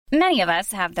Many of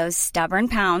us have those stubborn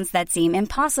pounds that seem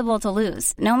impossible to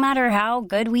lose, no matter how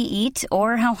good we eat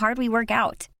or how hard we work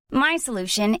out. My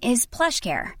solution is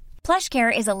PlushCare.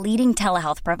 PlushCare is a leading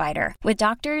telehealth provider with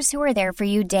doctors who are there for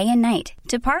you day and night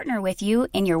to partner with you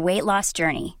in your weight loss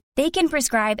journey. They can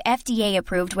prescribe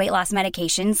FDA-approved weight loss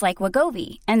medications like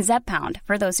Wegovy and Zepbound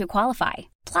for those who qualify.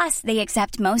 Plus, they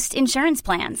accept most insurance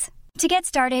plans. To get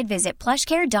started, visit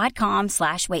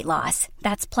plushcare.com/weightloss.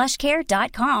 That's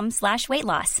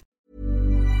plushcare.com/weightloss.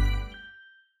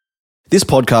 This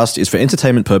podcast is for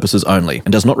entertainment purposes only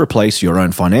and does not replace your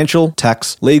own financial,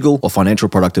 tax, legal, or financial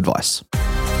product advice.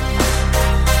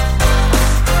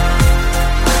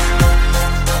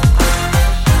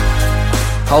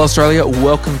 Hello Australia,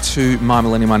 welcome to My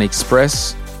Millennial Money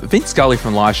Express. Vince Scully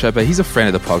from Live Show, but he's a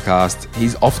friend of the podcast.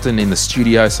 He's often in the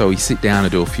studio, so we sit down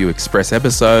and do a few Express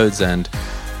episodes, and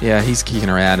yeah, he's kicking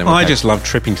around. And I just love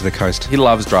tripping to the coast. He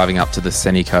loves driving up to the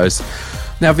sunny coast.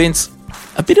 Now, Vince,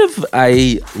 a bit of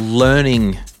a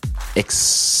learning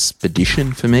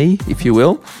expedition for me, if you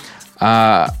will.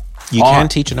 You can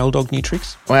teach an old dog new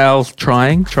tricks? Well,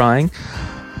 trying.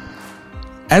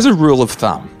 As a rule of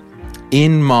thumb,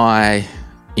 in my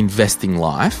investing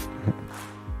life,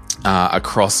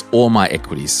 across all my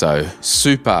equities, so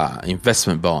super,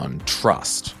 investment bond,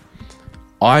 trust,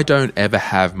 I don't ever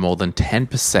have more than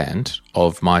 10%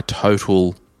 of my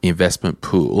total investment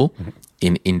pool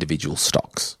in individual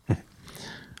stocks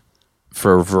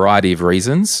for a variety of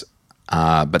reasons.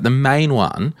 But the main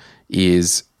one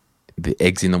is the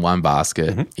eggs in the one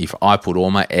basket. If I put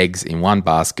all my eggs in one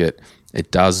basket,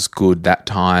 it does good that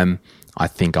time. I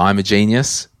think I'm a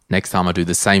genius. Next time I do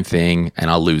the same thing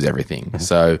and I'll lose everything.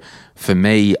 So for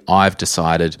me, I've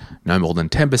decided no more than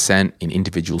 10% in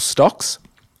individual stocks,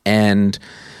 and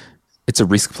it's a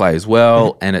risk play as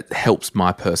well, and it helps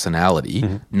my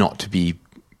personality not to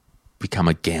become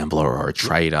a gambler or a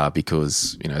trader,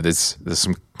 because there's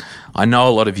some. I know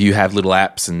a lot of you have little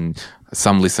apps, and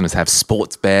some listeners have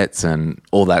sports bets and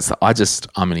all that. So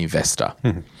I'm an investor.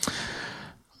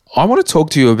 I want to talk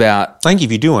to you about. I think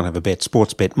if you do want to have a bet,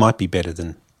 sports bet might be better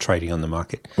than trading on the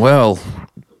market. Well,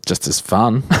 just as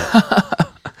fun.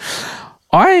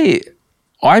 I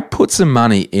put some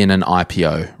money in an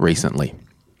IPO recently.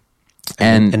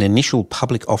 And an initial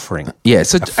public offering. Yeah,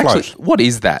 so actually, what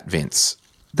is that, Vince?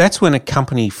 That's when a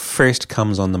company first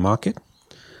comes on the market.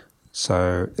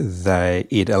 So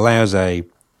it allows a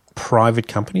private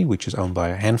company, which is owned by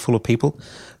a handful of people,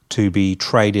 to be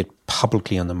traded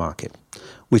publicly on the market,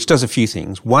 which does a few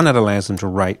things. One, it allows them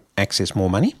to access more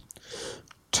money.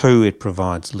 Two, it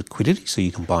provides liquidity so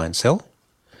you can buy and sell.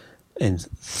 And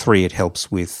three, it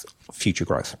helps with future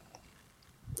growth.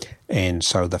 And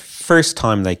so the first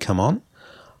time they come on,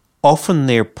 often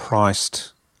they're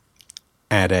priced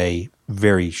at a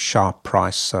very sharp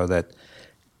price so that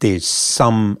there's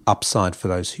some upside for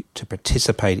those to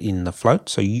participate in the float.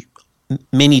 So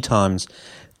many times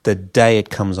the day it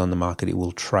comes on the market, it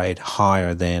will trade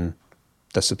higher than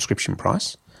the subscription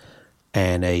price.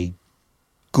 And a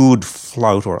good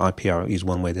float or IPO is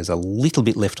one where there's a little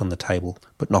bit left on the table,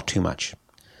 but not too much.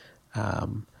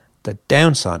 The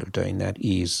downside of doing that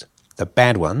is the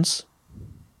bad ones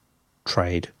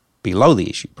trade below the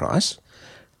issue price.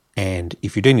 And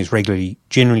if you're doing this regularly,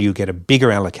 generally you get a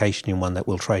bigger allocation in one that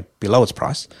will trade below its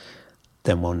price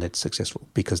than one that's successful,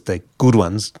 because the good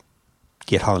ones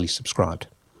get highly subscribed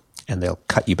and they'll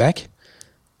cut you back,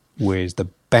 whereas the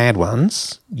bad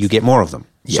ones, you get more of them.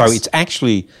 Yes. So it's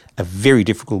actually a very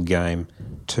difficult game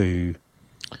to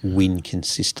win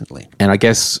consistently. And I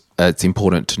guess it's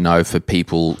important to know for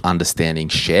people understanding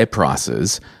share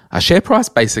prices, a share price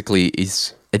basically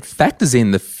it factors in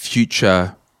the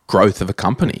future growth of a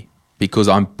company, because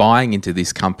I'm buying into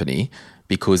this company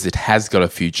because it has got a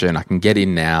future and I can get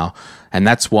in now. And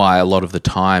that's why a lot of the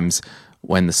times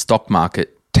when the stock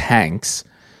market tanks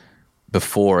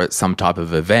before some type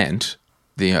of event,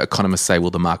 the economists say, well,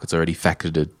 the market's already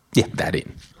factored that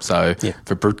in. So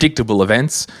for predictable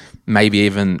events, maybe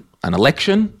even an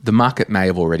election, the market may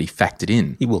have already factored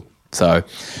in. It will. So,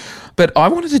 but I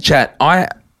wanted to chat. I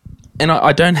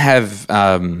don't have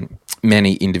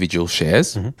many individual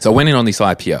shares. So I went in on this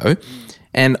IPO,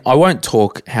 and I won't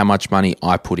talk how much money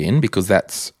I put in because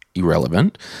that's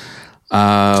irrelevant.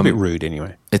 It's a bit rude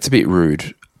anyway. It's a bit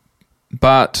rude.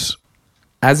 But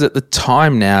as at the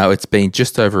time now, it's been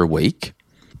just over a week,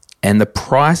 and the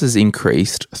price has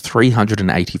increased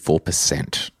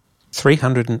 384%.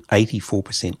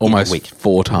 384% almost in a week.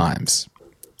 4 times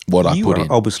what I put in. You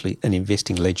are obviously an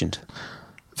investing legend.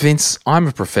 Vince, I'm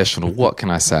a professional. What can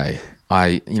I say?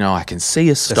 I can see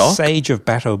a stock. The sage of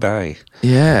Batteau Bay.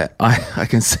 Yeah, I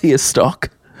can see a stock,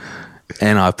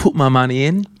 and I put my money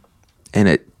in, and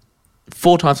it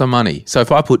 4 times my money. So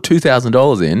if I put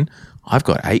 $2,000 in, I've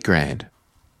got $8,000.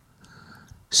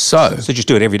 So just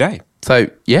do it every day. So,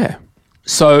 yeah.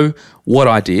 So what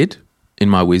I did in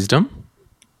my wisdom,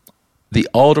 the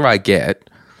older I get,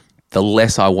 the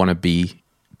less I want to be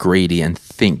greedy and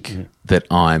think that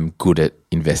I'm good at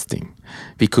investing,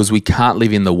 because we can't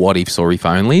live in the what ifs or if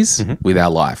onlys with our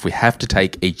life. We have to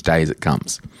take each day as it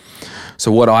comes.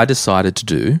 So what I decided to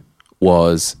do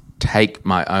was take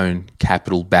my own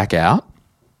capital back out,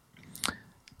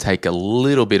 take a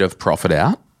little bit of profit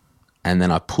out, and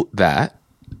then I put that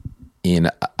in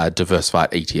a diversified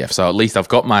ETF. So at least I've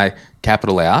got my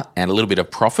capital out and a little bit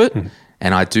of profit,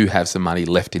 and I do have some money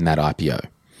left in that IPO.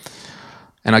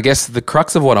 And I guess the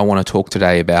crux of what I want to talk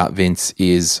today about, Vince,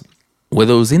 is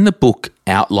whether it was in the book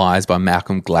Outliers by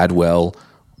Malcolm Gladwell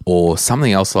or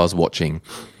something else I was watching,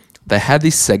 they had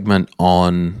this segment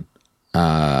on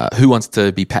Who Wants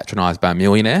to Be Patronised by a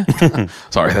Millionaire?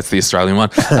 Sorry, that's the Australian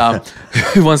one.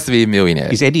 Who Wants to Be a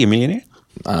Millionaire? Is Eddie a millionaire?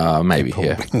 Maybe,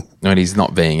 yeah. When he's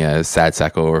not being a sad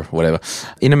sack or whatever.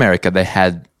 In America, they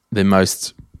had the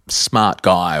most smart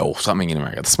guy or something in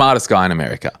America, the smartest guy in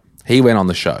America. He went on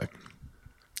the show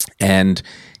and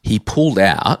he pulled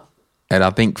out at, I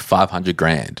think,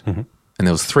 $500,000. And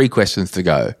there was 3 questions to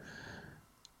go.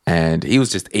 And he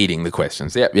was just eating the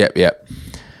questions. Yep.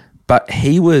 But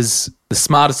he was the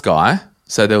smartest guy,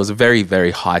 so there was a very,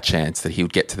 very high chance that he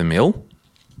would get to the mill.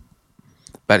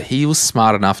 But he was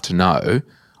smart enough to know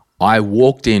I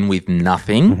walked in with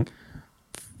nothing.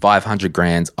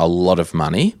 $500,000's a lot of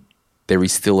money. There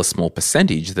is still a small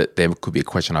percentage that there could be a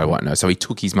question I won't know. So he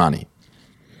took his money.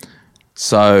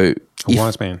 So A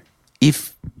wise man.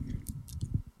 If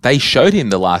they showed him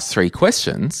the last 3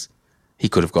 questions, he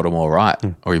could have got them all right,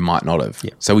 or he might not have.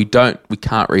 Yeah. So we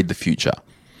can't read the future.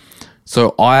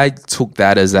 So I took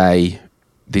that as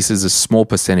this is a small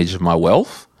percentage of my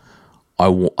wealth.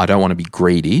 I don't want to be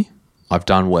greedy. I've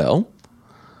done well.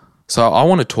 So I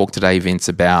want to talk today, Vince,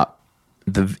 about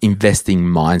the investing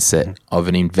mindset of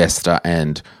an investor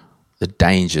and the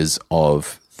dangers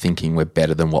of thinking we're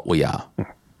better than what we are.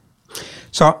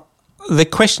 So the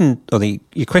question, or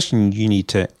your question you need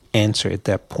to answer at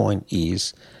that point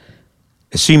is,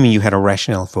 assuming you had a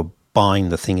rationale for buying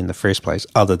the thing in the first place,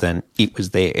 other than it was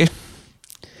there,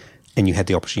 and you had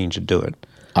the opportunity to do it.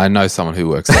 I know someone who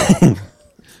works there.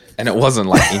 And it wasn't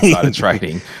like insider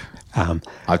trading.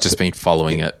 I've just been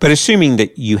following it. But assuming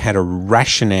that you had a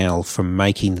rationale for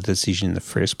making the decision in the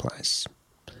first place,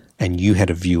 and you had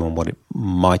a view on what it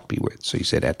might be worth. So you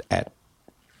said at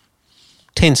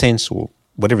 10 cents or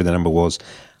whatever the number was,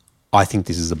 I think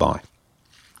this is a buy.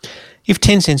 If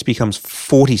 10 cents becomes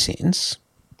 40 cents,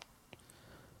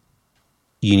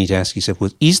 you need to ask yourself,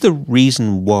 well, is the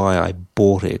reason why I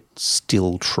bought it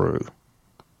still true?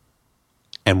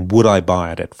 And would I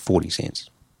buy it at 40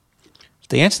 cents? If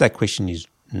the answer to that question is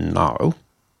no,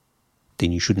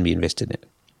 then you shouldn't be invested in it.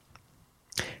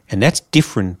 And that's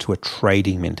different to a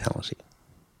trading mentality.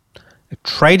 A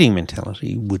trading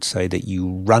mentality would say that you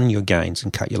run your gains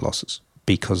and cut your losses,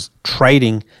 because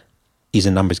trading is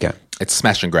a numbers game. It's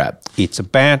smash and grab. It's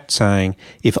about saying,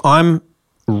 if I'm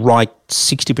right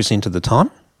 60% of the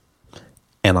time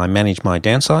and I manage my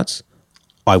downsides,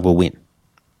 I will win.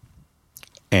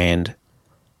 And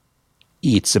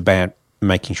it's about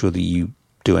making sure that you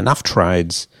do enough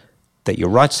trades that you're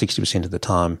right 60% of the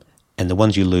time, and the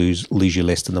ones you lose you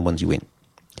less than the ones you win.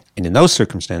 And in those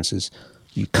circumstances,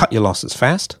 you cut your losses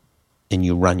fast and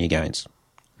you run your gains.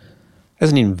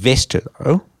 As an investor,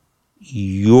 though,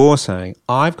 you're saying,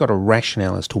 I've got a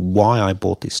rationale as to why I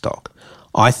bought this stock.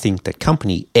 I think that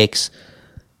company X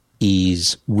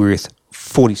is worth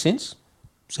 40 cents.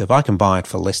 So if I can buy it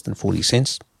for less than 40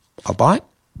 cents, I'll buy it.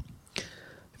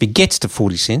 If it gets to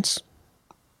 40 cents,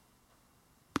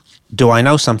 do I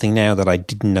know something now that I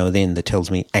didn't know then that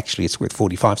tells me actually it's worth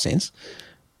 45 cents?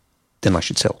 Then I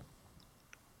should sell.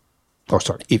 Oh,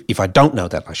 sorry. If I don't know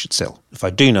that, I should sell. If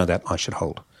I do know that, I should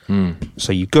hold.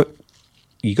 So you've got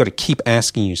to keep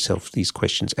asking yourself these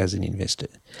questions as an investor.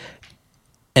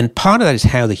 And part of that is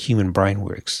how the human brain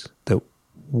works, that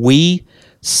we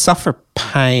suffer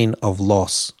pain of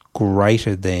loss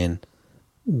greater than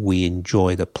we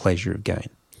enjoy the pleasure of gain.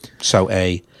 So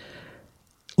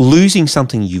losing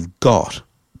something you've got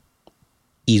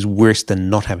is worse than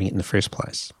not having it in the first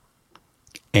place.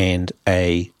 And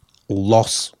a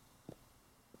loss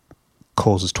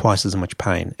causes twice as much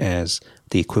pain as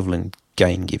the equivalent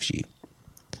gain gives you.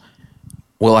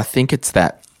 Well, I think it's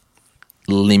that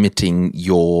limiting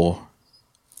your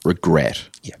regret.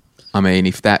 Yeah. I mean,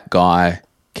 if that guy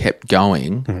kept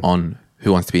going on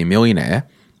Who Wants to Be a Millionaire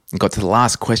and got to the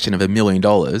last question of $1 million,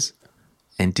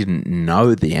 and didn't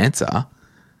know the answer,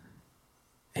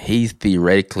 he's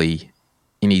theoretically,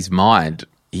 in his mind,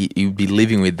 he would be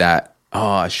living with that,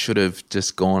 I should have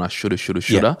just gone, I shoulda.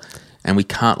 Yeah. And we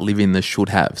can't live in the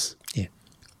should-haves. Yeah.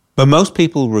 But most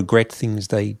people regret things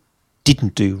they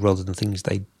didn't do rather than things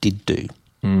they did do.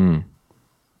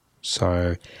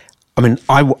 So, I mean,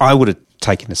 I would have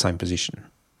taken the same position,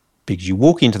 because you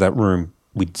walk into that room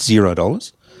with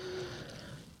 $0,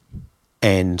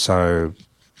 and so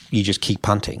you just keep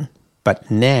punting.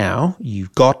 But now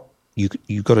you've got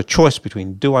a choice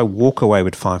between, do I walk away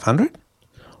with 500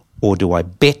 or do I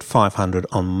bet 500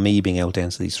 on me being able to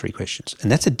answer these 3 questions?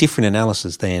 And that's a different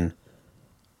analysis than,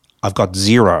 I've got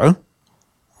 0.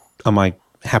 Am I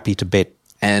happy to bet?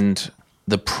 And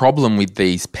the problem with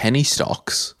these penny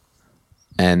stocks,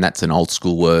 and that's an old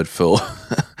school word for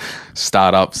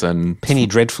startups and Penny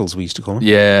dreadfuls, we used to call them.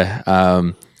 yeah,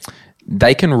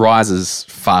 they can rise as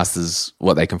fast as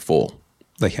what they can fall.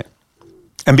 They can.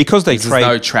 And because they There's trade...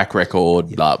 no track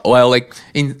record. Well, like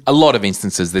in a lot of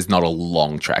instances, there's not a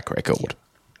long track record.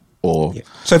 Or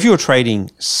So if you were trading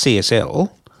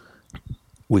CSL,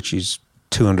 which is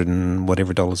 200 and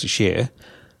whatever dollars a share,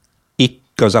 it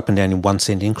goes up and down in 1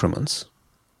 cent increments.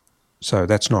 So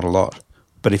that's not a lot.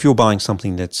 But if you're buying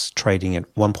something that's trading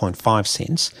at 1.5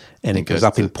 cents and it goes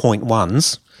up in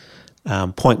 0.1s,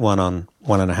 0.1 on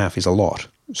 1.5 is a lot.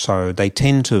 So they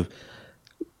tend to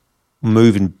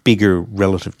move in bigger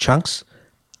relative chunks,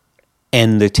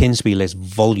 and there tends to be less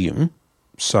volume.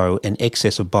 So an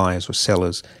excess of buyers or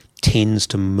sellers tends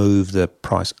to move the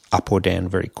price up or down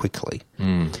very quickly.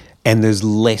 And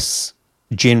there's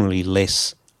generally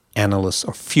less analysts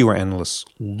or fewer analysts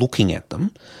looking at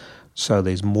them. So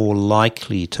there's more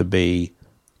likely to be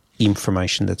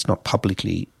information that's not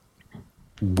publicly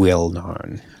well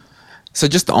known. So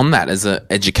just on that as an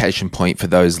education point for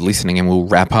those listening, and we'll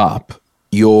wrap up,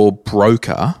 your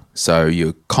broker, so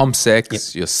your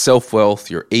CommSec, your SelfWealth,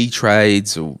 your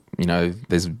E-Trades, or,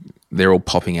 they're all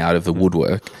popping out of the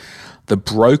woodwork. The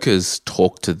brokers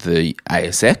talk to the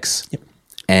ASX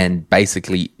and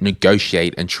basically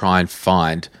negotiate and try and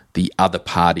find the other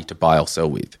party to buy or sell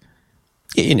with.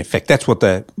 In effect, that's what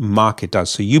the market does.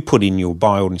 So you put in your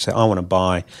buy order and say, I want to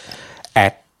buy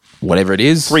at whatever it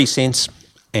is, 3 cents,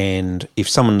 and if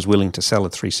someone's willing to sell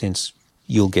at 3 cents,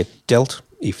 you'll get dealt.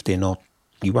 If they're not,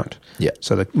 you won't. Yeah.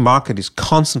 So the market is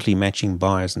constantly matching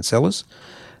buyers and sellers,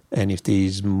 and if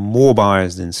there's more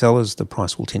buyers than sellers, the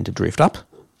price will tend to drift up.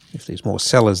 If there's more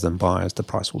sellers than buyers, the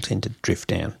price will tend to drift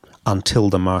down until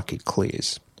the market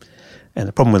clears. And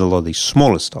the problem with a lot of these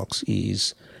smaller stocks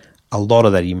is a lot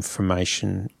of that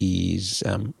information is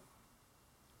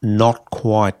not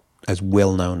quite as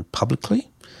well known publicly,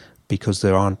 because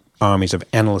there aren't armies of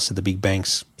analysts at the big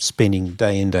banks spending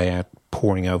day in, day out,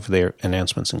 poring over their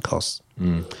announcements and costs.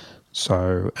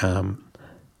 So,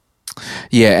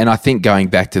 and I think going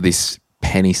back to this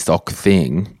penny stock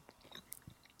thing,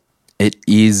 it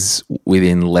is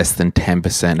within less than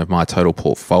 10% of my total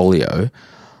portfolio.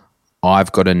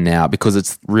 I've got to now, because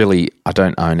it's really, I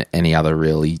don't own any other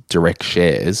really direct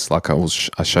shares. Like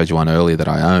I showed you one earlier that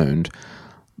I owned.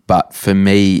 But for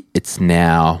me, it's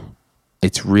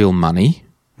real money.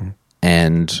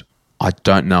 And I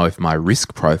don't know if my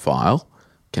risk profile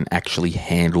can actually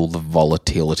handle the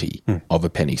volatility of a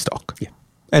penny stock. Yeah.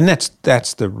 And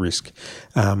that's the risk.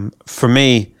 For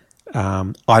me,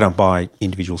 I don't buy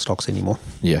individual stocks anymore.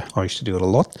 Yeah. I used to do it a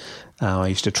lot. I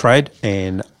used to trade,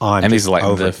 and this is like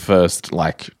the first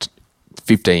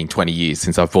 15, 20 years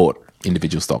since I've bought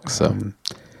individual stocks.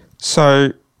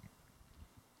 So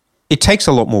it takes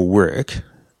a lot more work,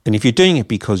 and if you're doing it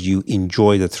because you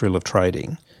enjoy the thrill of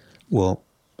trading, well,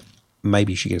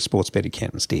 maybe you should get a sports bet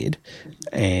account instead.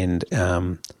 And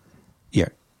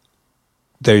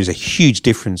there's a huge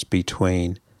difference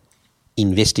between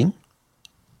investing,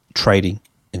 trading,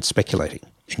 and speculating,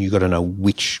 and you've got to know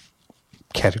which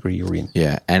category you're in.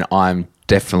 Yeah, and I'm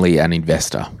definitely an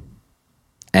investor.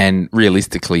 And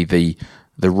realistically, the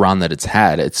run that it's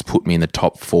had, it's put me in the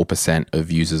top 4% of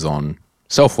users on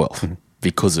SelfWealth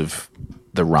because of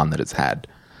the run that it's had.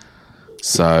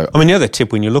 So, I mean, the other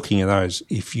tip when you're looking at those,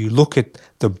 if you look at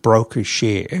the broker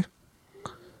share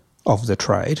of the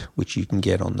trade, which you can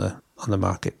get on the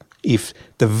market, if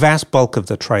the vast bulk of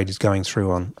the trade is going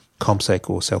through on CommSec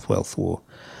or SelfWealth or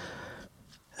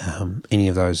any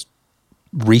of those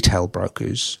retail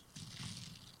brokers,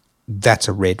 that's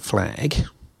a red flag,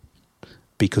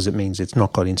 because it means it's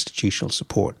not got institutional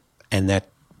support, and that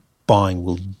buying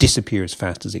will disappear as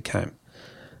fast as it came.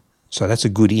 So that's a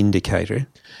good indicator.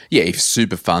 Yeah, if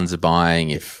super funds are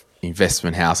buying, if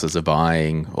investment houses are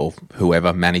buying, or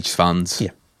whoever, managed funds.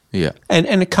 Yeah. Yeah.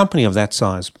 And a company of that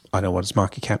size, I don't know what its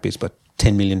market cap is, but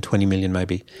 10 million, 20 million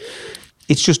maybe.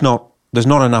 It's just not, there's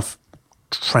not enough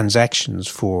transactions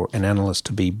for an analyst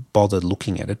to be bothered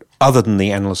looking at it, other than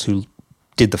the analysts who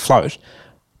did the float,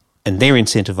 and they're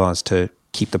incentivized to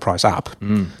keep the price up.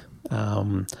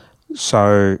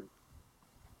 So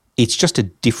it's just a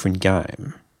different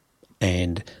game.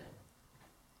 And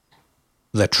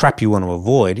the trap you want to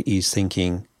avoid is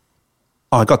thinking,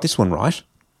 oh, I got this one right.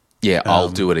 Yeah, I'll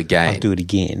do it again. I'll do it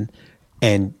again.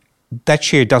 And that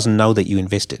share doesn't know that you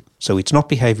invested. So it's not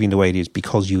behaving the way it is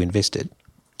because you invested.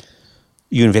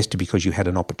 You invested because you had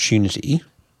an opportunity.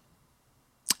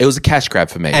 It was a cash grab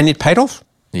for me. And it paid off.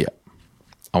 Yeah.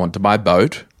 I wanted to buy a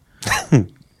boat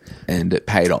and it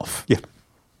paid off. Yeah.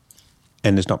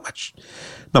 And there's not much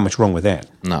wrong with that.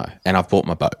 No. And I've bought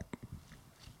my boat.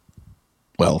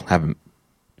 Well, haven't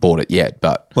bought it yet,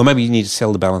 but... Well, maybe you need to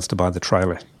sell the balance to buy the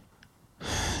trailer.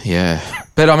 Yeah.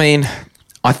 But I mean,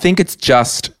 I think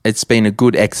it's been a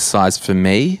good exercise for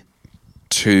me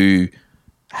to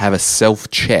have a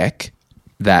self-check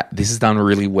that this is done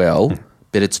really well,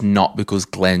 but it's not because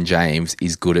Glenn James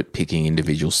is good at picking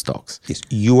individual stocks. Yes,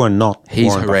 you are not. He's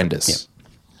Warren horrendous. Buffett.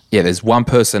 Yeah, there's one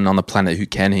person on the planet who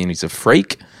can, and he's a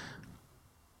freak.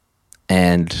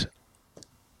 And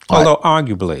Although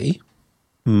arguably,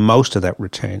 most of that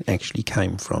return actually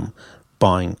came from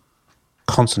buying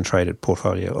concentrated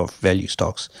portfolio of value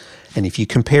stocks. And if you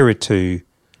compare it to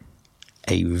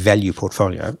a value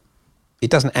portfolio, it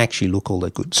doesn't actually look all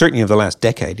that good. Certainly over the last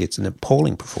decade, it's an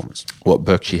appalling performance. what,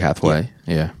 Berkshire Hathaway?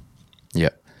 Yeah. Yeah.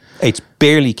 It's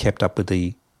barely kept up with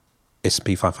the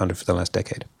S&P 500 for the last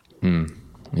decade.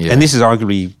 Yeah. And this is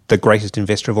arguably the greatest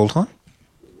investor of all time.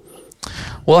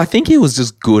 Well, I think he was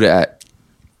just good at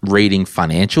reading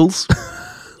financials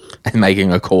and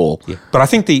making a call. Yeah. But I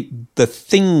think the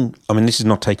thing, I mean, this is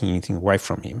not taking anything away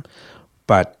from him,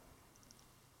 but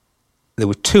there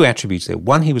were two attributes there.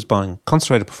 One, he was buying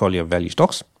concentrated portfolio of value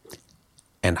stocks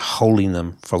and holding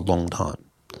them for a long time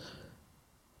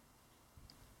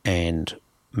and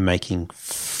making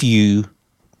few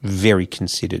very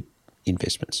considered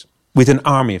investments with an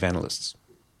army of analysts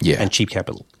and cheap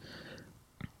capital.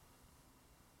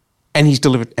 And he's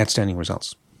delivered outstanding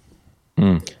results.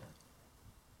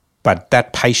 But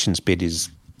that patience bit is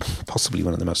possibly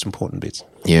one of the most important bits.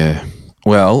 Yeah.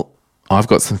 Well, I've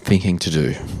got some thinking to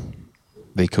do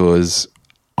because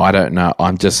I don't know.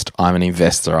 I'm an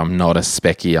investor. I'm not a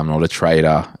specky. I'm not a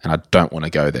trader, and I don't want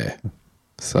to go there.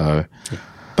 So,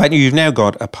 but you've now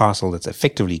got a parcel that's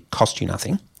effectively cost you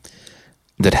nothing.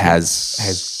 That has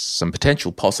some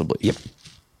potential, possibly. Yep.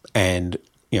 And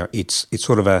it's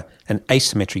sort of an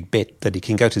asymmetric bet that it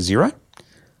can go to zero,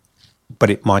 but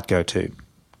it might go to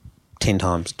 10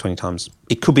 times, 20 times.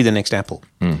 It could be the next Apple,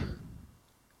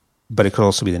 but it could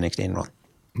also be the next Enron.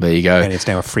 There you go. And it's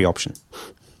now a free option.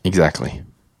 Exactly.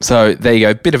 So there you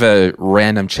go. Bit of a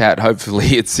random chat. Hopefully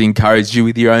it's encouraged you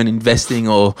with your own investing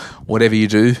or whatever you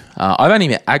do. I've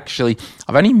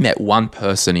only met one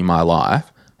person in my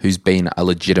life who's been a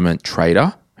legitimate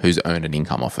trader who's earned an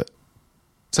income off it.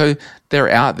 So they're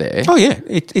out there. Oh, yeah.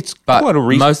 It's but quite a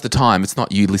reason. Most of the time it's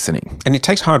not you listening. And it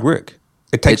takes hard work.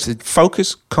 It takes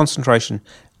focus, concentration,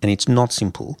 and it's not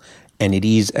simple. And it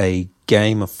is a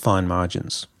game of fine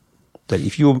margins. That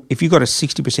if you've got a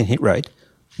 60% hit rate,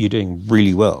 you're doing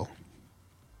really well.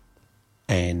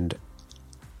 And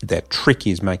the trick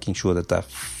is making sure that the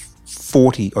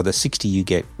 40 or the 60 you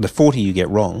get, the 40 you get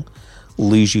wrong,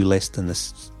 lose you less than the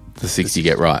 60 you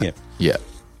get right. Yeah. Yeah.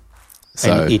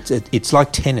 So and it's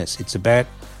like tennis. It's about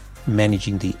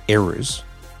managing the errors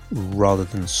rather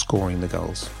than scoring the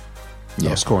goals.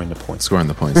 Yeah. Or scoring the points. Scoring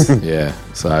the points. Yeah.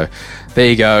 So there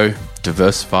you go.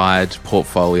 Diversified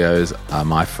portfolios are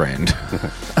my friend.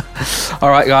 All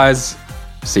right, guys.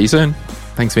 See you soon.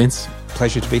 Thanks, Vince.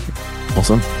 Pleasure to be here.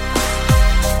 Awesome.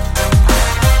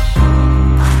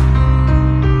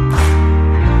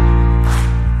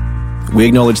 We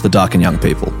acknowledge the Darkin Young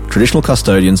people, traditional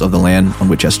custodians of the land on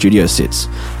which our studio sits,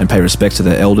 and pay respect to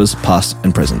their elders, past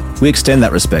and present. We extend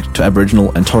that respect to Aboriginal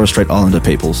and Torres Strait Islander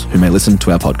peoples who may listen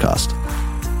to our podcast.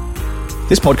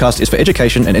 This podcast is for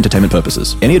education and entertainment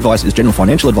purposes. Any advice is general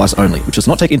financial advice only, which does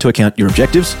not take into account your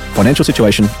objectives, financial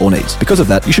situation, or needs. Because of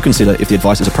that, you should consider if the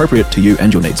advice is appropriate to you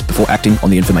and your needs before acting on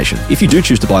the information. If you do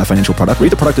choose to buy a financial product,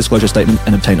 read the product disclosure statement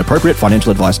and obtain appropriate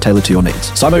financial advice tailored to your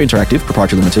needs. Simo Interactive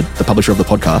Proprietary Limited, the publisher of the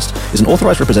podcast, is an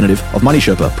authorised representative of Money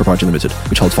Sherpa Proprietary Limited,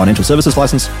 which holds financial services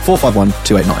license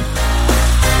 451289.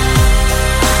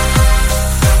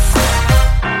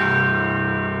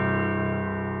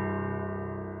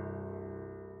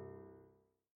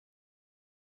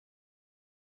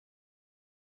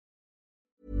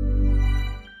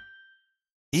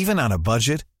 Even on a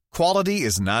budget, quality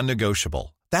is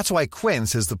non-negotiable. That's why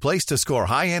Quince is the place to score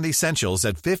high-end essentials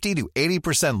at 50 to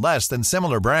 80% less than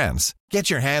similar brands. Get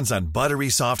your hands on buttery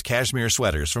soft cashmere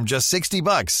sweaters from just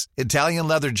 $60, Italian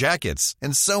leather jackets,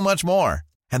 and so much more.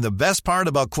 And the best part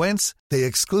about Quince, they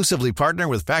exclusively partner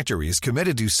with factories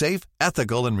committed to safe,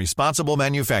 ethical, and responsible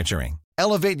manufacturing.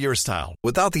 Elevate your style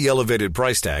without the elevated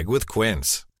price tag with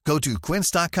Quince. Go to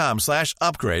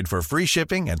quince.com/upgrade for free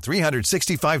shipping and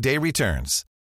 365-day returns.